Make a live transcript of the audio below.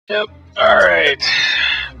Yep. Alright.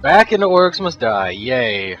 Back into Orcs Must Die.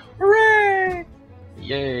 Yay. Hooray!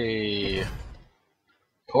 Yay.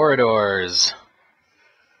 Corridors.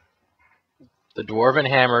 The Dwarven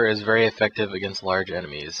Hammer is very effective against large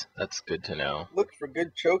enemies. That's good to know. Look for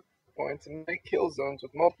good choke points and make kill zones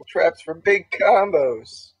with multiple traps for big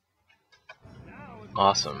combos.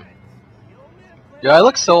 Awesome. Yeah, I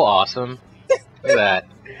look so awesome. Look at that.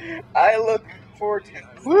 I look fortunate.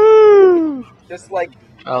 Woo! Just like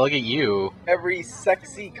Oh, look at you. every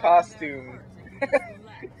sexy costume.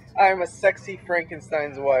 I'm a sexy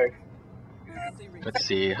Frankenstein's wife. Let's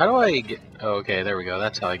see. How do I get... Oh, okay, there we go.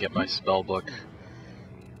 That's how I get my spell book.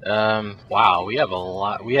 Wow, we have a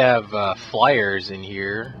lot. We have flyers in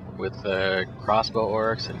here with crossbow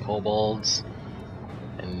orcs and kobolds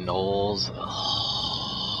and gnolls.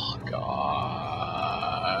 Oh, God.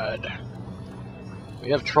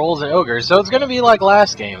 We have trolls and ogres, so it's gonna be like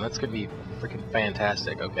last game. That's gonna be freaking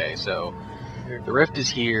fantastic. Okay, so the rift is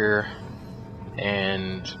here,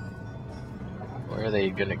 and where are they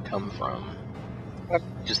gonna come from?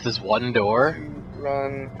 Just this one door?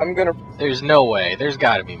 Run. I'm gonna. There's no way. There's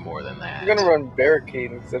got to be more than that. I'm gonna run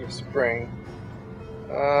barricade instead of spring.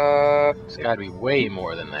 There's got to be way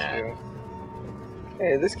more than that.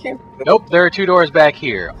 Hey, this came. Nope, there are two doors back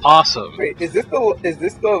here. Awesome. Wait, is this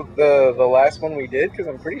the last one we did? Because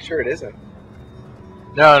I'm pretty sure it isn't.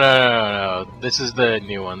 No. This is the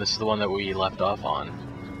new one. This is the one that we left off on.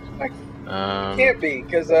 Can't be,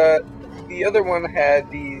 because the other one had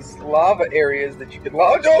these lava areas that you could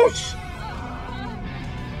launch.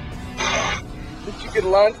 That you could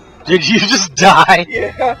launch. Did you just die?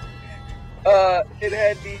 Yeah. It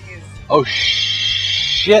had these. Oh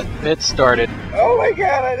shit! It started. Oh my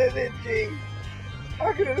god! I did it, G.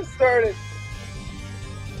 How could it have started?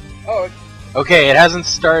 Oh. Okay, it hasn't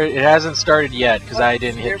started. It hasn't started yet because I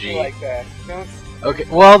didn't hit G. Like that. Don't... Okay.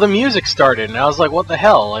 Well, the music started, and I was like, "What the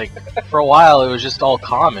hell?" Like, for a while, it was just all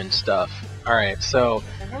common stuff. All right, so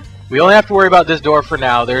we only have to worry about this door for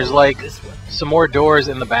now. There's like some more doors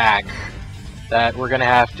in the back that we're gonna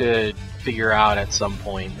have to figure out at some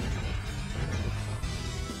point.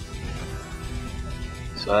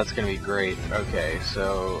 So that's gonna be great. Okay,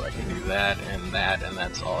 so I can do that, and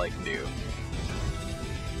that's all I can do.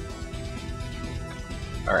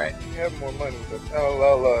 Alright. You have more money, but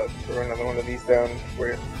I'll throw another one of these down for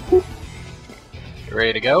you. You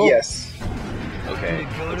ready to go? Yes. Okay,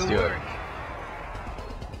 let's do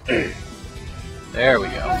it. There we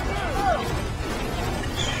go.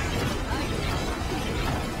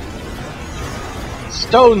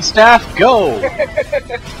 Stone staff, go!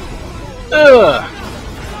 Ugh!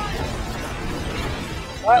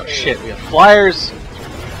 Oh shit, we have flyers!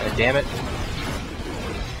 God damn it.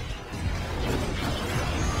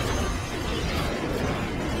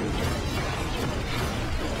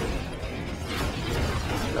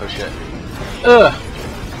 Oh shit. Ugh!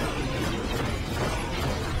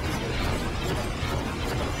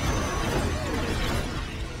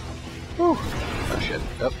 Whew. Oh shit.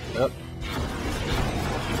 Up, up.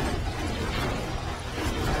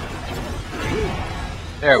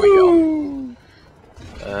 There we go.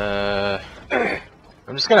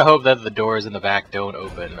 I'm just gonna hope that the doors in the back don't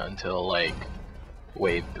open until like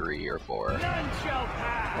wave 3 or 4.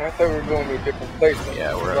 I thought we were going to a different place.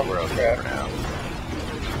 Yeah, we're okay for now.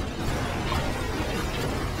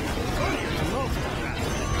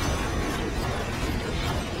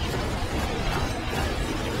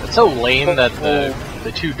 It's so lame that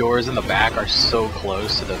the two doors in the back are so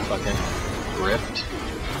close to the fucking rift.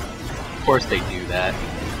 Of course they do that.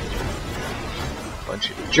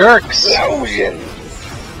 Bunch of jerks! Explosions!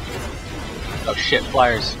 Oh shit,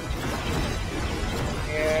 flyers.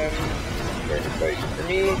 And wait for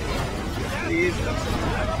me, please.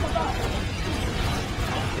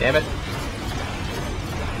 Damn it.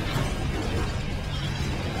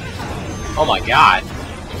 Oh my god.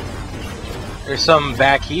 There's some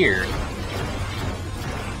back here.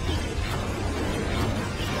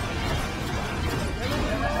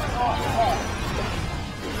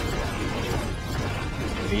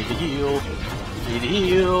 Need to heal. Need to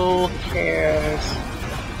heal. And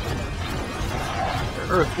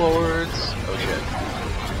Earth Lords. Oh shit.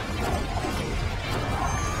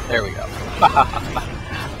 There we go.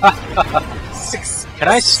 Can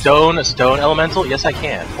I stone a stone elemental? Yes, I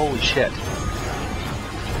can. Holy shit.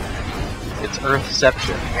 It's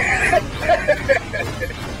Earthception.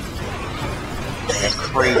 That's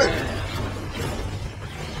crazy.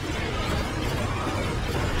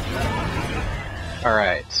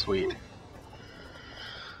 Alright, sweet.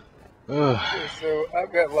 okay, so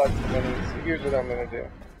I've got lots of money, so here's what I'm gonna do.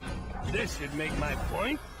 This should make my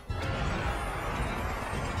point.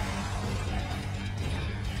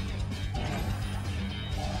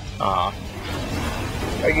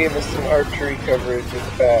 I gave us some archery coverage at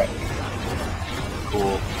the back.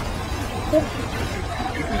 Cool.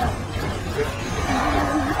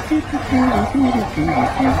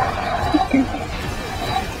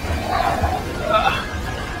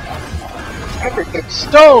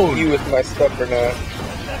 Stone! You with my stuff or not?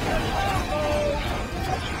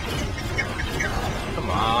 Come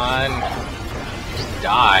on. Just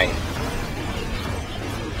die.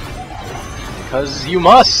 Because you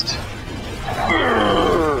must!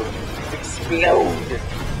 Explode!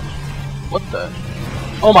 What the?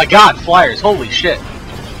 Oh my god, flyers, holy shit.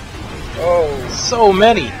 Oh. So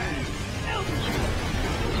many!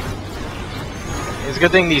 It's a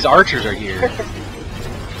good thing these archers are here.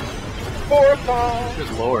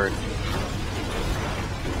 Good lord.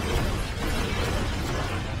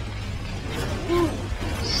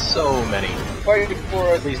 So many. Fighting for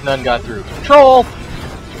us. At least none got through. Troll!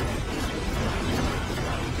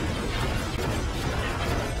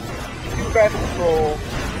 You bad troll.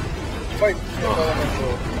 Fight for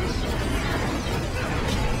elemental.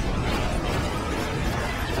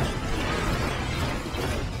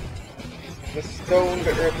 The stone to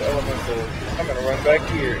earth elemental. I'm gonna run back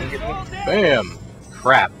here and get me. Bam!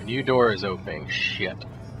 Crap, new door is opening. Shit.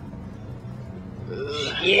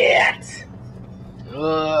 Shit!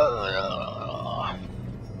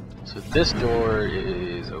 So this door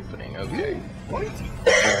is opening, okay.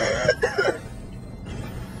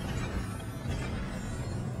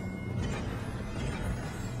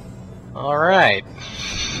 Alright.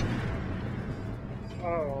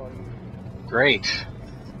 Great.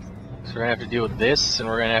 So we're gonna have to deal with this, and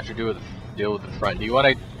we're gonna have to deal with the front. Do you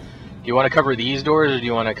wanna cover these doors, or do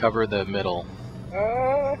you wanna cover the middle?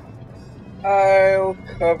 I'll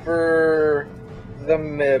cover the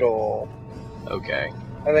middle. Okay.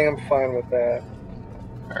 I think I'm fine with that.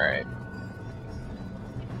 Alright.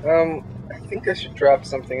 I think I should drop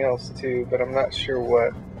something else too, but I'm not sure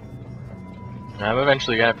what. I'm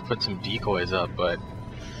eventually gonna have to put some decoys up, but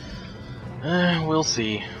we'll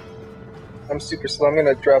see. I'm super slow. I'm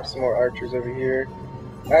gonna drop some more archers over here.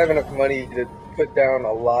 I have enough money to put down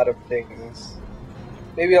a lot of things.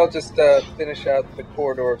 Maybe I'll just finish out the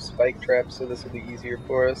corridor of spike traps, so this will be easier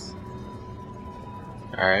for us.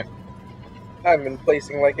 Alright. I've been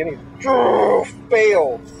placing like any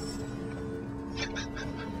fail.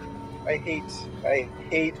 I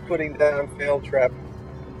hate putting down fail trap.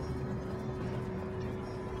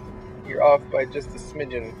 You're off by just a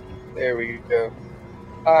smidgen. There we go.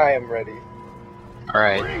 I am ready.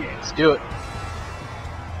 Alright, let's do it.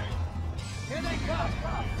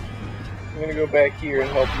 I'm gonna go back here and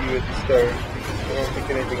help you at the start. I don't think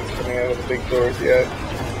anything's coming out of the big doors yet.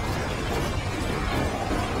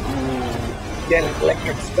 Ooh, get an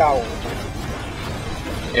electric stone.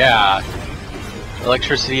 Yeah.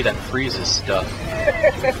 Electricity that freezes stuff.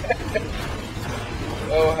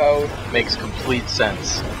 Oh, how makes complete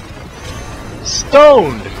sense.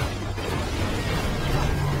 Stoned!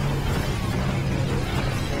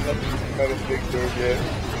 nothing's come out of the big doors yet.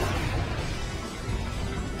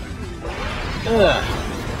 Ugh.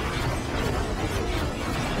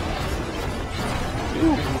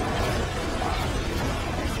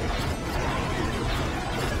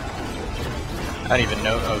 I don't even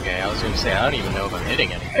know. Okay, I was gonna say I don't even know if I'm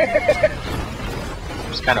hitting anything.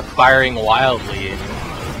 I'm just kind of firing wildly and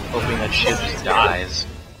hoping that shit just dies.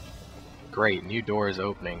 Great, new door is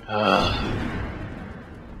opening. Ugh.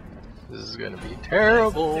 This is gonna be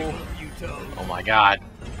terrible. Oh my god.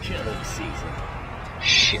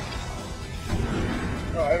 Shit.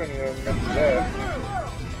 Oh, I don't even remember that.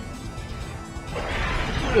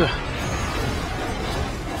 Ugh.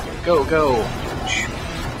 Go, go.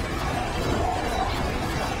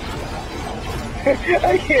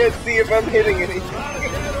 I can't see if I'm hitting anything.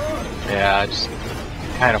 Yeah, just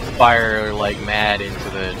kind of fire like mad into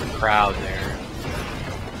the crowd there.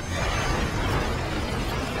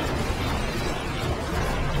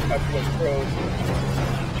 I feel frozen.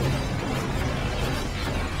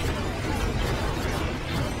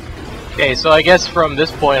 Okay, so I guess from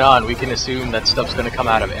this point on, we can assume that stuff's gonna come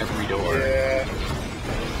out of every door. Yeah.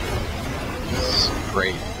 This is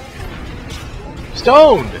great.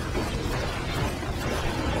 Stoned!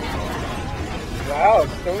 Wow,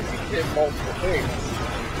 stones can hit multiple things.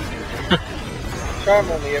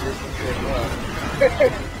 Charm only ever can hit one.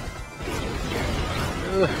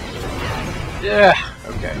 Yeah,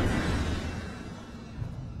 okay.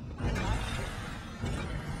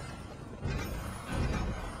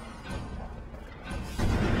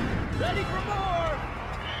 Ready for more!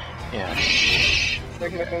 Yeah, shh. It's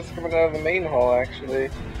like nothing's coming out of the main hall, actually.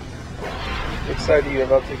 Which side do you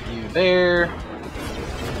have? I'll take You there.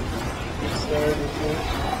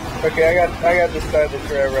 Okay, I got this side of the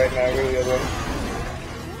trap right now. Really good one.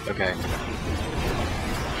 Okay.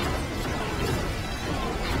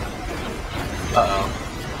 Uh-oh.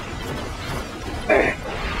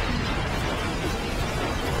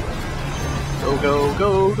 Go, go,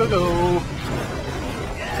 go, go, go!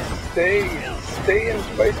 Stay and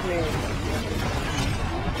fight me.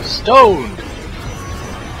 Stoned!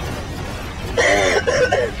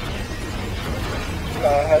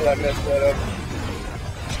 How did I mess that up?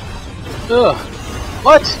 Ugh.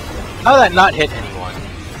 What? How did that not hit anyone?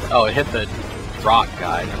 Oh, it hit the rock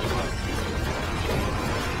guy. Never mind.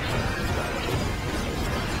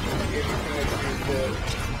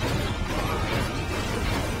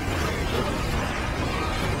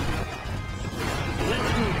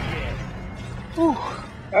 Whew.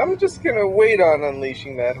 I'm just gonna wait on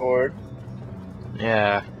unleashing that horde.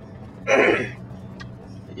 Yeah.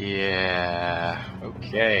 Yeah.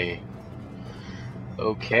 Okay.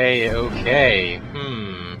 Okay.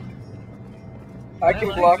 I can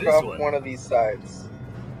block off one of these sides.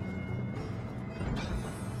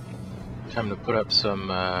 Time to put up some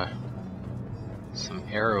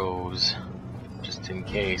arrows, just in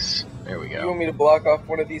case. There we You go. want me to block off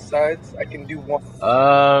one of these sides? I can do one.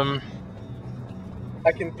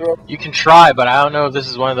 I can throw. You can try, but I don't know if this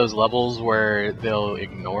is one of those levels where they'll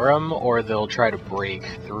ignore them or they'll try to break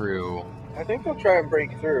through. I think they'll try and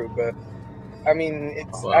break through, but I mean,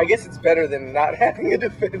 it's. Well, I guess it's better than not having a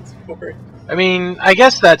defense for it. I mean, I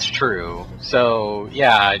guess that's true. So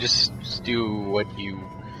yeah, just do what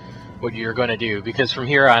you're going to do, because from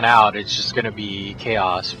here on out it's just going to be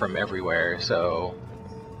chaos from everywhere. So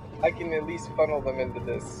I can at least funnel them into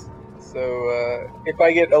this. So if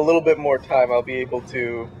I get a little bit more time, I'll be able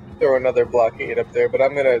to throw another blockade up there. But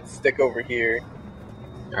I'm gonna stick over here.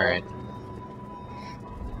 all right.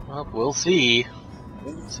 Well, we'll see.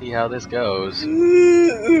 See how this goes.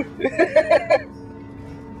 They're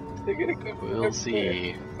gonna come. We'll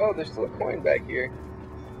see. Oh, there's still a coin back here.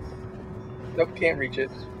 Nope, can't reach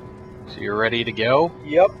it. So you're ready to go?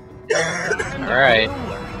 Yep. Alright,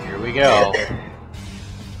 here we go.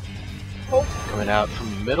 Oh, Coming out from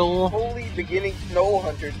the middle. holy beginning snow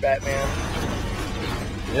hunters, Batman.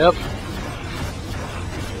 Yep.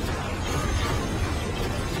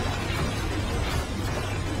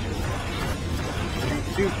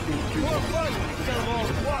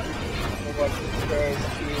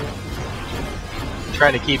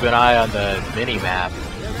 Trying to keep an eye on the mini-map.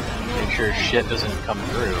 Make sure shit doesn't come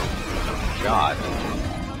through. Oh, God.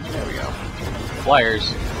 There we go.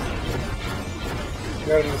 Flyers.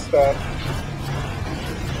 Got him to stop.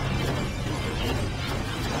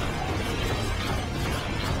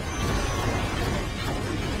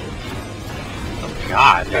 Oh,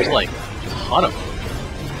 God. There's like a ton of them.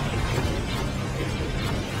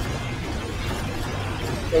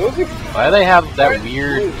 Why do they have that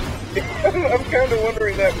weird I'm kind of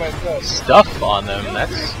wondering that myself. stuff on them?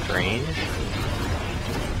 That's strange. There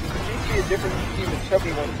seems to be a difference between the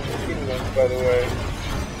chubby ones and the skinny ones, by the way.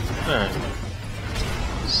 Huh.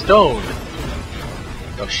 Stone.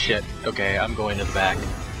 Oh shit. Okay, I'm going to the back.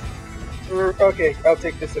 Okay, I'll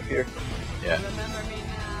take this up here. Yeah.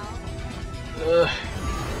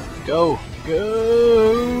 Go.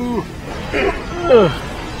 Go.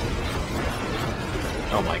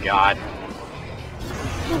 Oh my God.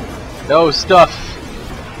 No stuff.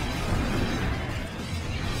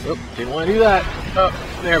 Oh, didn't want to do that. Oh,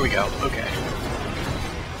 there we go. Okay.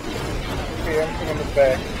 Okay, I'm coming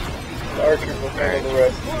back. The archers will handle the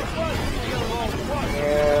rest.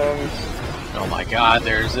 And Oh my God,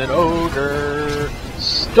 there's an ogre.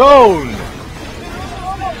 Stone.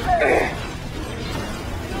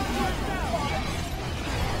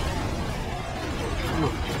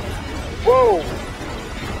 whoa!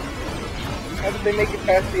 How did they make it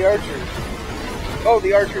past the archers? Oh,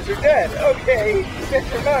 the archers are dead. Okay,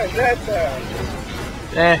 never mind that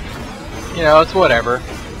time. You know, it's whatever.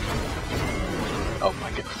 Oh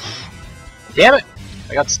my God. Damn it!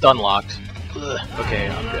 I got stun locked. Ugh. Okay,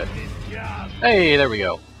 I'm good. Hey, there we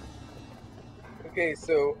go. Okay,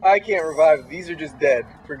 so I can't revive. These are just dead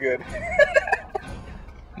for good.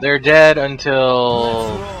 They're dead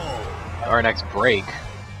until our next break.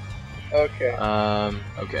 Okay.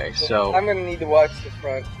 Okay, so... I'm gonna need to watch the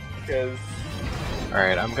front, because...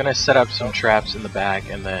 Alright, I'm gonna set up some traps in the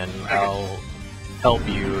back, and then I'll help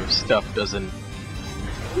you if stuff doesn't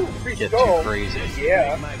get too crazy.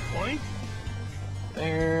 Yeah.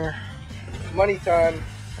 There. Money time.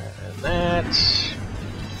 And that.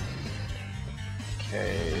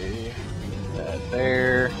 Okay. That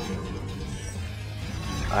there.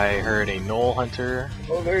 I heard a knoll hunter.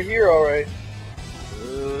 Oh, they're here, alright.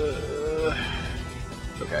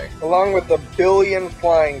 Okay. Along with a billion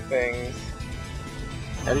flying things.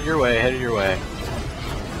 Headed your way, headed your way.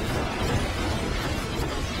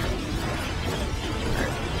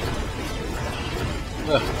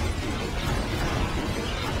 Ugh.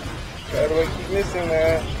 How do I keep missing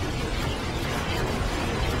that?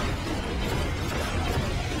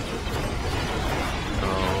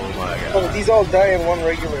 Oh my god. Oh, these all die in one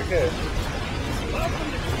regular hit.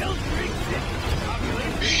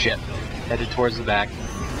 Shit. Headed towards the back.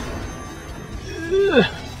 Ugh.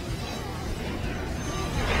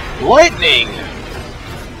 Lightning!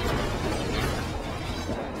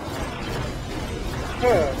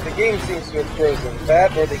 Huh, the game seems to have frozen.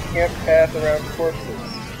 That or they can't path around corpses.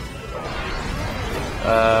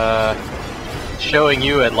 Showing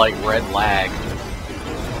you at like red lag.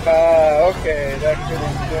 Okay, that could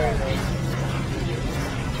explain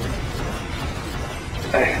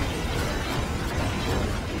it.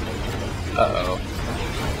 Uh-oh.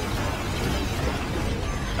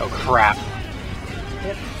 Oh crap.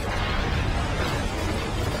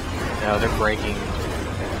 No, they're breaking.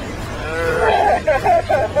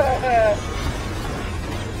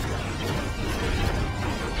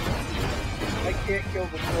 I can't kill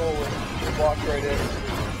the troll and walk right in.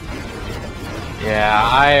 Yeah,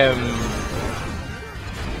 I am...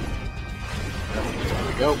 There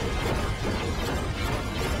we go.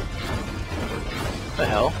 What the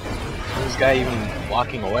hell? Is this guy even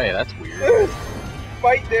walking away? That's weird.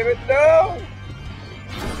 Fight, damn it, no!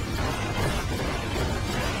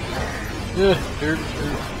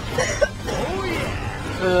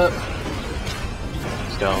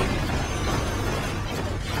 Stone.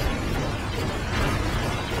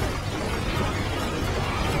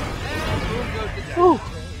 Whew.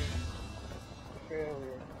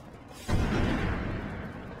 Failure.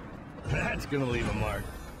 That's gonna leave a mark.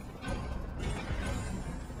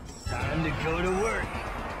 Time to go to work.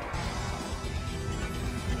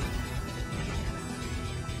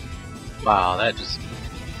 Wow, that just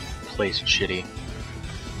placed shitty.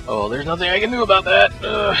 Oh, there's nothing I can do about that.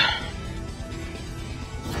 Ugh.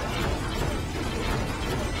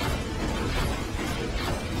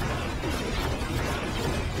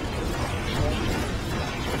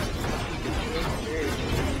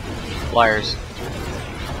 Flyers.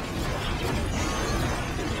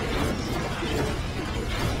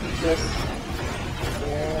 This.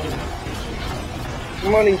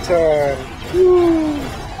 And money time. Woo!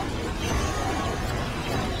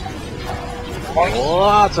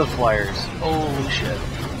 Lots of flyers. Holy shit.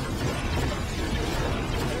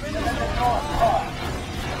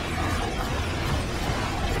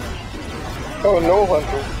 Oh, no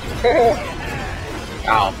hunter.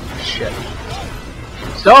 Ow. Shit.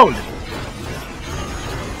 Stoned!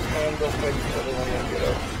 And they'll fight each other when they get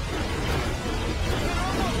up.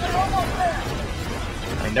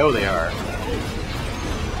 I know they are.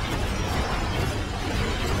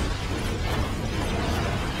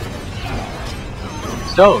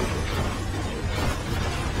 Stoned!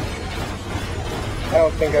 I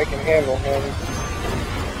don't think I can handle him.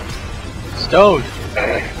 Stoned!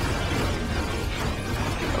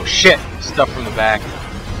 Oh shit! Stuff from the back.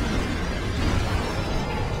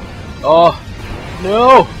 Oh!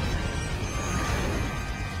 No!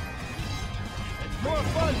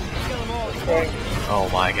 Okay. Oh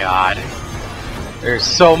my god. There's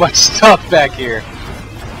so much stuff back here.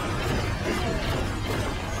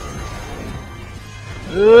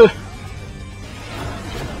 Ugh.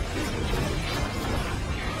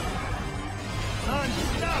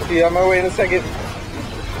 Be on my way in a second.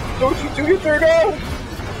 Don't you do your third out!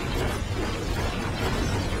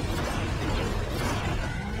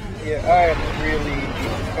 Yeah, I am really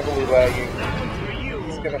heavily lagging.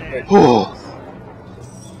 He's gonna hit. Woo!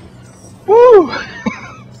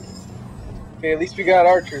 Okay, at least we got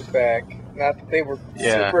archers back. Not that they were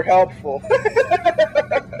super helpful.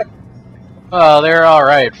 Well, they're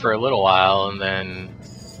alright for a little while, and then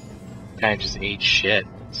kind of just ate shit,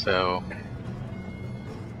 so...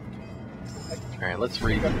 Alright, let's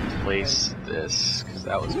replace this, because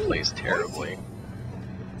that was placed terribly.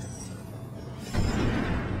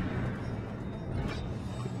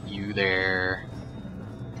 You there.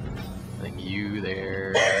 Then you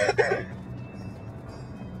there.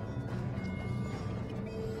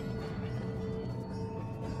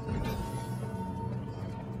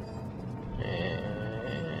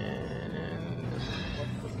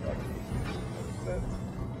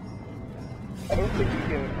 I don't think we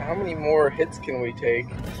can. How many more hits can we take?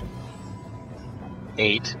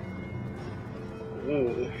 8.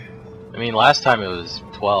 Ugh. I mean, last time it was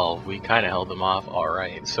 12. We kind of held them off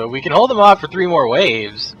alright. So we can hold them off for 3 more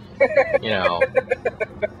waves. You know.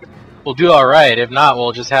 we'll do alright. If not,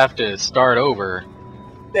 we'll just have to start over.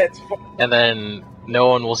 That's fun. And then no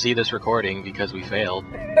one will see this recording because we failed.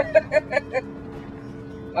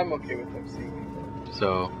 I'm okay with them seeing me.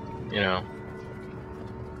 So, you know.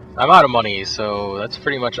 I'm out of money, so that's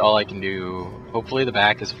pretty much all I can do. Hopefully the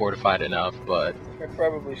back is fortified enough, but... I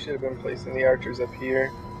probably should have been placing the archers up here,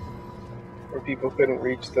 where people couldn't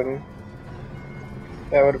reach them.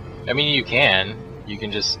 That would. I mean, you can. You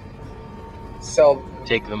can just Sell.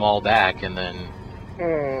 take them all back, and then...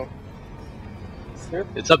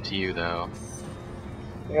 It's up to you, though.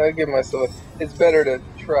 Yeah, I give myself. It's better to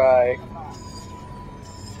try.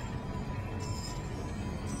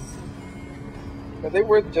 Are they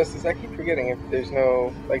worth justice? I keep forgetting if there's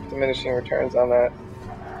no like diminishing returns on that.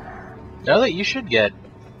 Now that you should get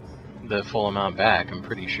the full amount back, I'm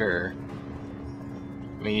pretty sure.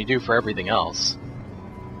 I mean, you do for everything else.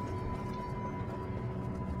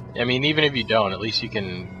 I mean, even if you don't, at least we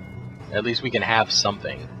can have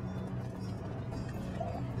something.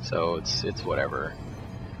 So it's whatever.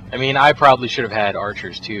 I mean, I probably should have had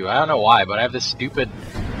archers too. I don't know why, but I have this stupid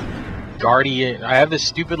guardian. I have this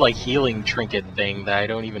stupid like healing trinket thing that I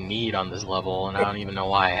don't even need on this level, and I don't even know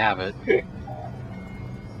why I have it.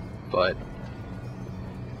 But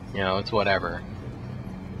you know, it's whatever.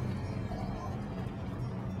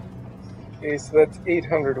 Okay, so that's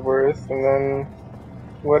 800 worth, and then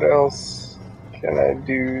what else can I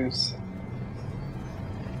do?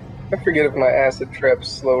 I forget if my acid trap's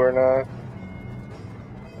slow or not.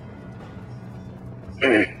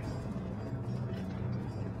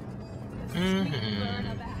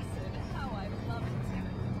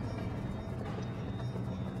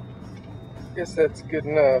 Guess that's good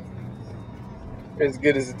enough. As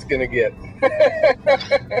good as it's gonna get.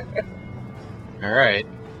 Alright.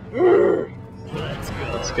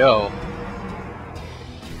 Let's go.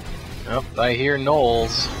 Oh, I hear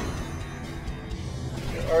gnolls.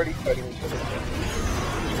 They're already fighting each other.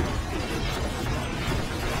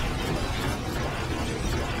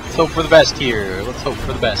 Let's hope for the best here. Let's hope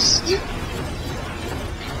for the best.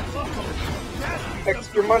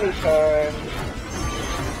 Extra money time.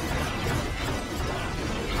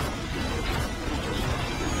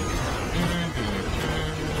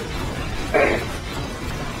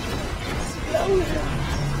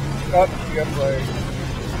 Oh, you got fired.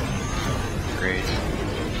 Great.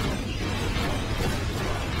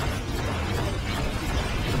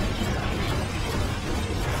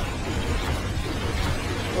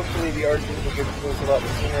 Hopefully the archers will get to those a lot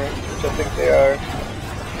sooner, which I think they are.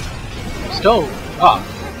 Still up.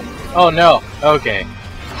 Oh no. Okay.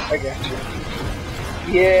 I got you.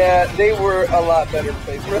 Yeah, they were a lot better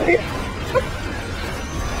placed, really.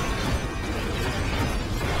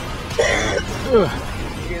 You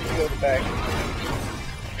have to go to the back.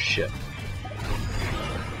 Shit.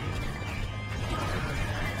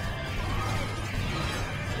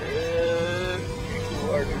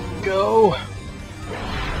 Go.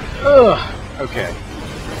 Ugh. Okay.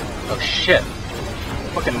 Oh shit.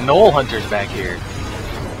 Fucking gnoll hunters back here.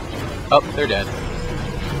 Oh, they're dead.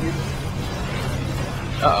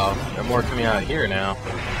 Uh-oh. There are more coming out here now.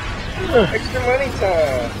 Extra money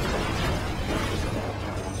time.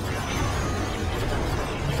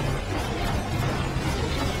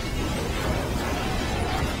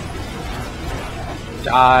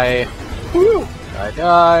 Die. Woo!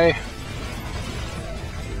 Die.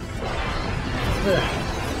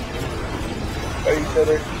 Fight each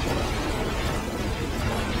other.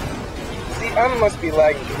 See, I must be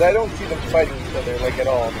lagging because I don't see them fighting each other like at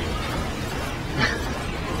all.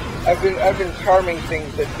 I've been charming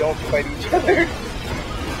things that don't fight each other.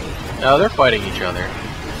 No, they're fighting each other.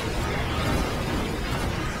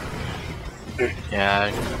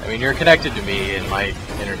 Yeah, I mean, you're connected to me and my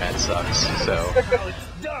internet sucks, so...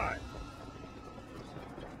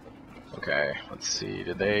 Okay, let's see,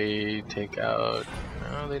 did they take out...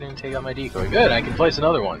 No, they didn't take out my decoy. Good, I can place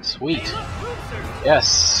another one, sweet!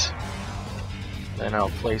 Yes! Then I'll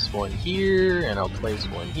place one here, and I'll place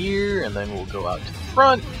one here, and then we'll go out to the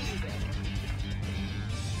front.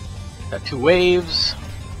 Got 2 waves.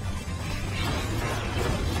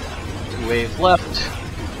 2 waves left.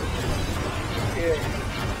 Yeah.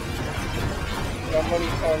 No money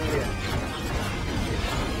time yet.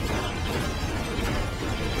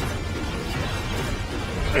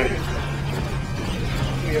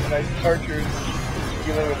 We have nice archers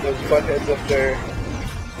dealing with those buttheads up there.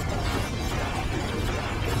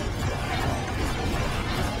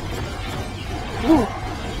 Whew.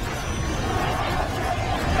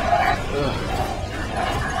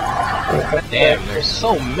 Damn, there's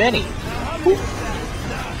so many.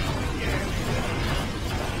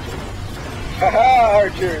 Haha,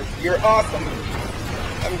 archers, you're awesome.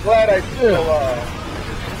 I'm glad I took along.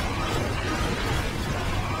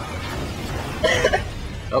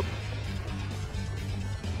 Oh.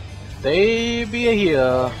 They be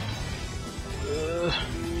here.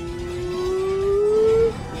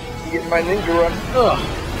 You get my ninja run.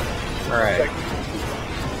 Alright.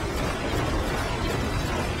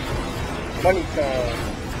 Money time.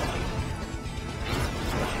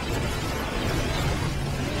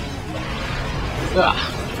 Oh,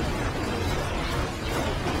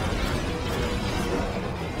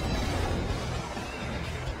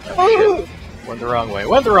 shit. Went the wrong way.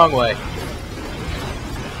 Went the wrong way.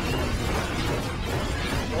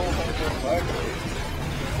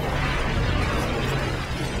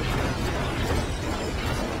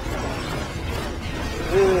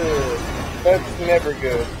 That's never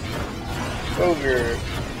good. Ogre.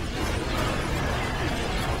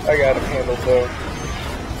 I got him handled though.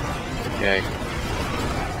 Okay.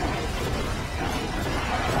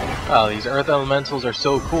 Oh, these earth elementals are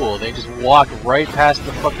so cool. They just walk right past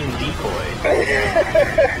the fucking decoy.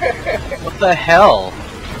 What the hell?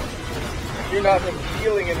 You're not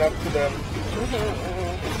appealing enough to them.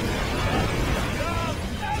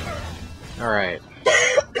 Alright.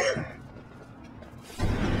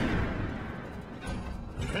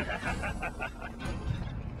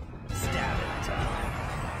 Stabbing time.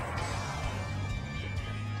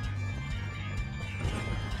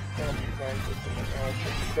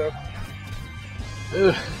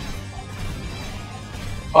 Ugh.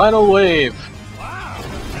 Final wave.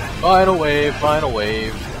 Final wave. Final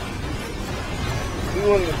wave.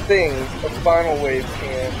 Doing the things a final wave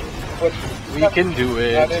can. We can do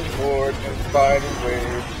it. Not in board and final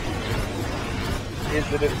wave. Is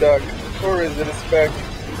it a duck or is it a speck?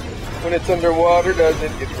 When it's underwater, does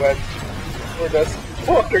it get wet? Or does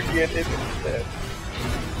water get it instead?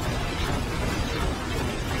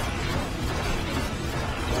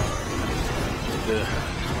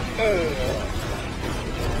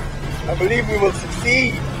 I believe we will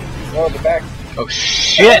succeed. Oh, the back. Oh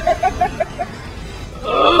shit!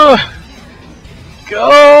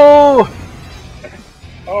 Go!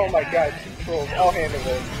 Oh my god, 2 trolls. I'll handle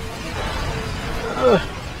this.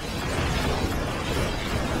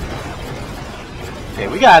 Okay,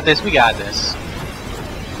 we got this. We got this.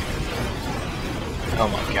 Oh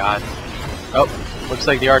my god. Oh, looks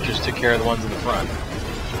like the archers took care of the ones in the front.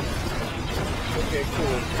 Okay,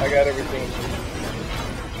 cool. I got everything.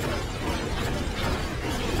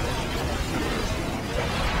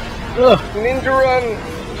 Ninja run!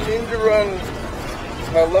 Ninja run!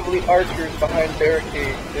 My lovely archers behind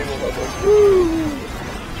barricades. They will help us. Woo!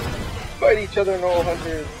 Fight each other, Knoll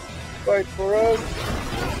Hunters. Fight for us.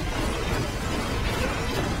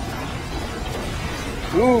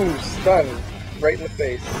 Ooh, stunned. Right in the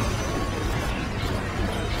face.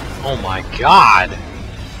 Oh my god!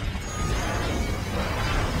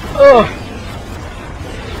 Ugh!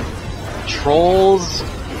 Trolls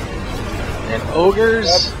and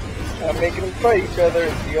ogres? Yep. I'm making them fight each other.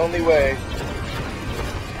 It's the only way.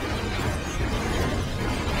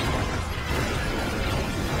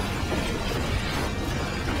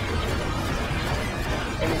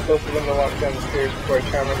 I need both of them to walk down the stairs before I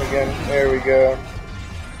charm them again. There we go.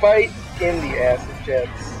 Fight in the acid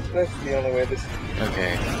jets. That's the only way this is.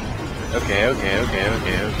 Okay. Okay.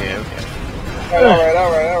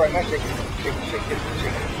 Alright. Not shake it. Shake it.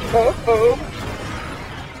 Oh.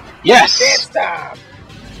 Yes! Dance time!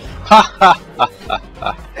 Ha ha ha ha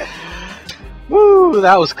ha. Woo,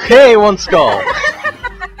 that was K1 skull.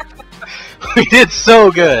 We did so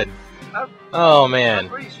good. Oh man. I'm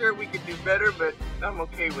pretty sure we could do better, but I'm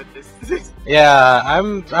okay with this. Yeah,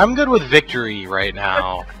 I'm good with victory right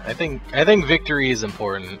now. I think victory is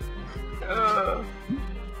important.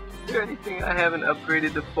 Is there anything I haven't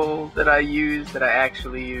upgraded to full that I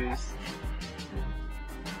actually use?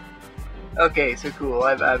 Okay, so cool.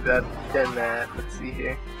 I've done that. Let's see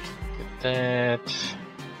here. Get that,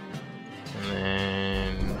 and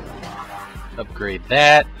then upgrade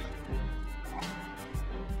that.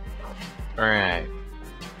 All right.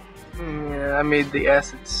 Yeah, I made the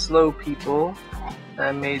acid slow people.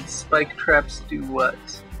 I made spike traps do what?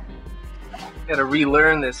 Gotta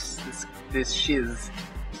relearn this shiz.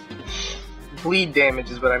 Bleed damage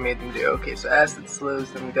is what I made them do. Okay, so acid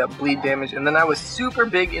slows them, we got bleed damage, and then I was super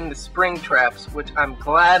big into spring traps, which I'm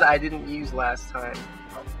glad I didn't use last time.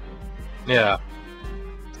 Yeah.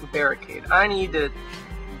 Barricade. I need to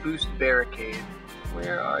boost barricade.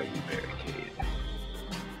 Where are you, barricade?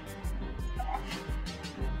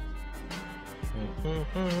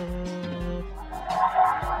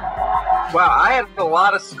 Wow, I have a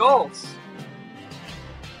lot of skulls.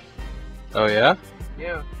 Oh yeah?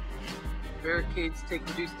 Yeah. Barricades take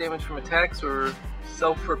reduced damage from attacks or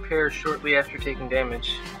self-repair shortly after taking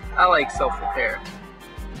damage. I like self-repair.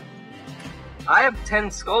 I have 10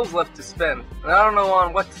 skulls left to spend, and I don't know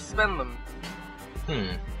on what to spend them.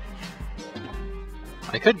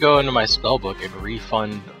 I could go into my spellbook and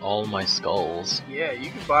refund all my skulls. Yeah, you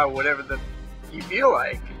can buy whatever you feel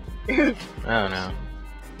like. I don't know.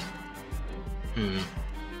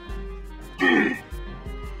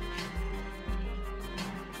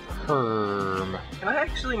 Herm. Can I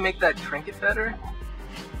actually make that trinket better?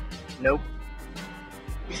 Nope.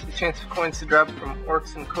 Increase the chance of coins to drop from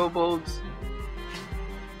orcs and kobolds.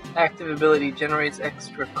 Active ability generates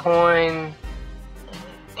extra coin.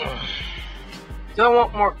 Do I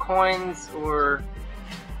want more coins or...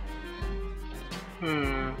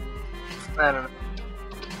 I don't know.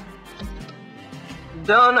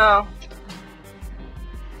 Don't know.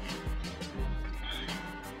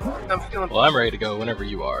 I'm feeling... Well, I'm ready to go whenever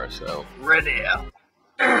you are, so... Ready out.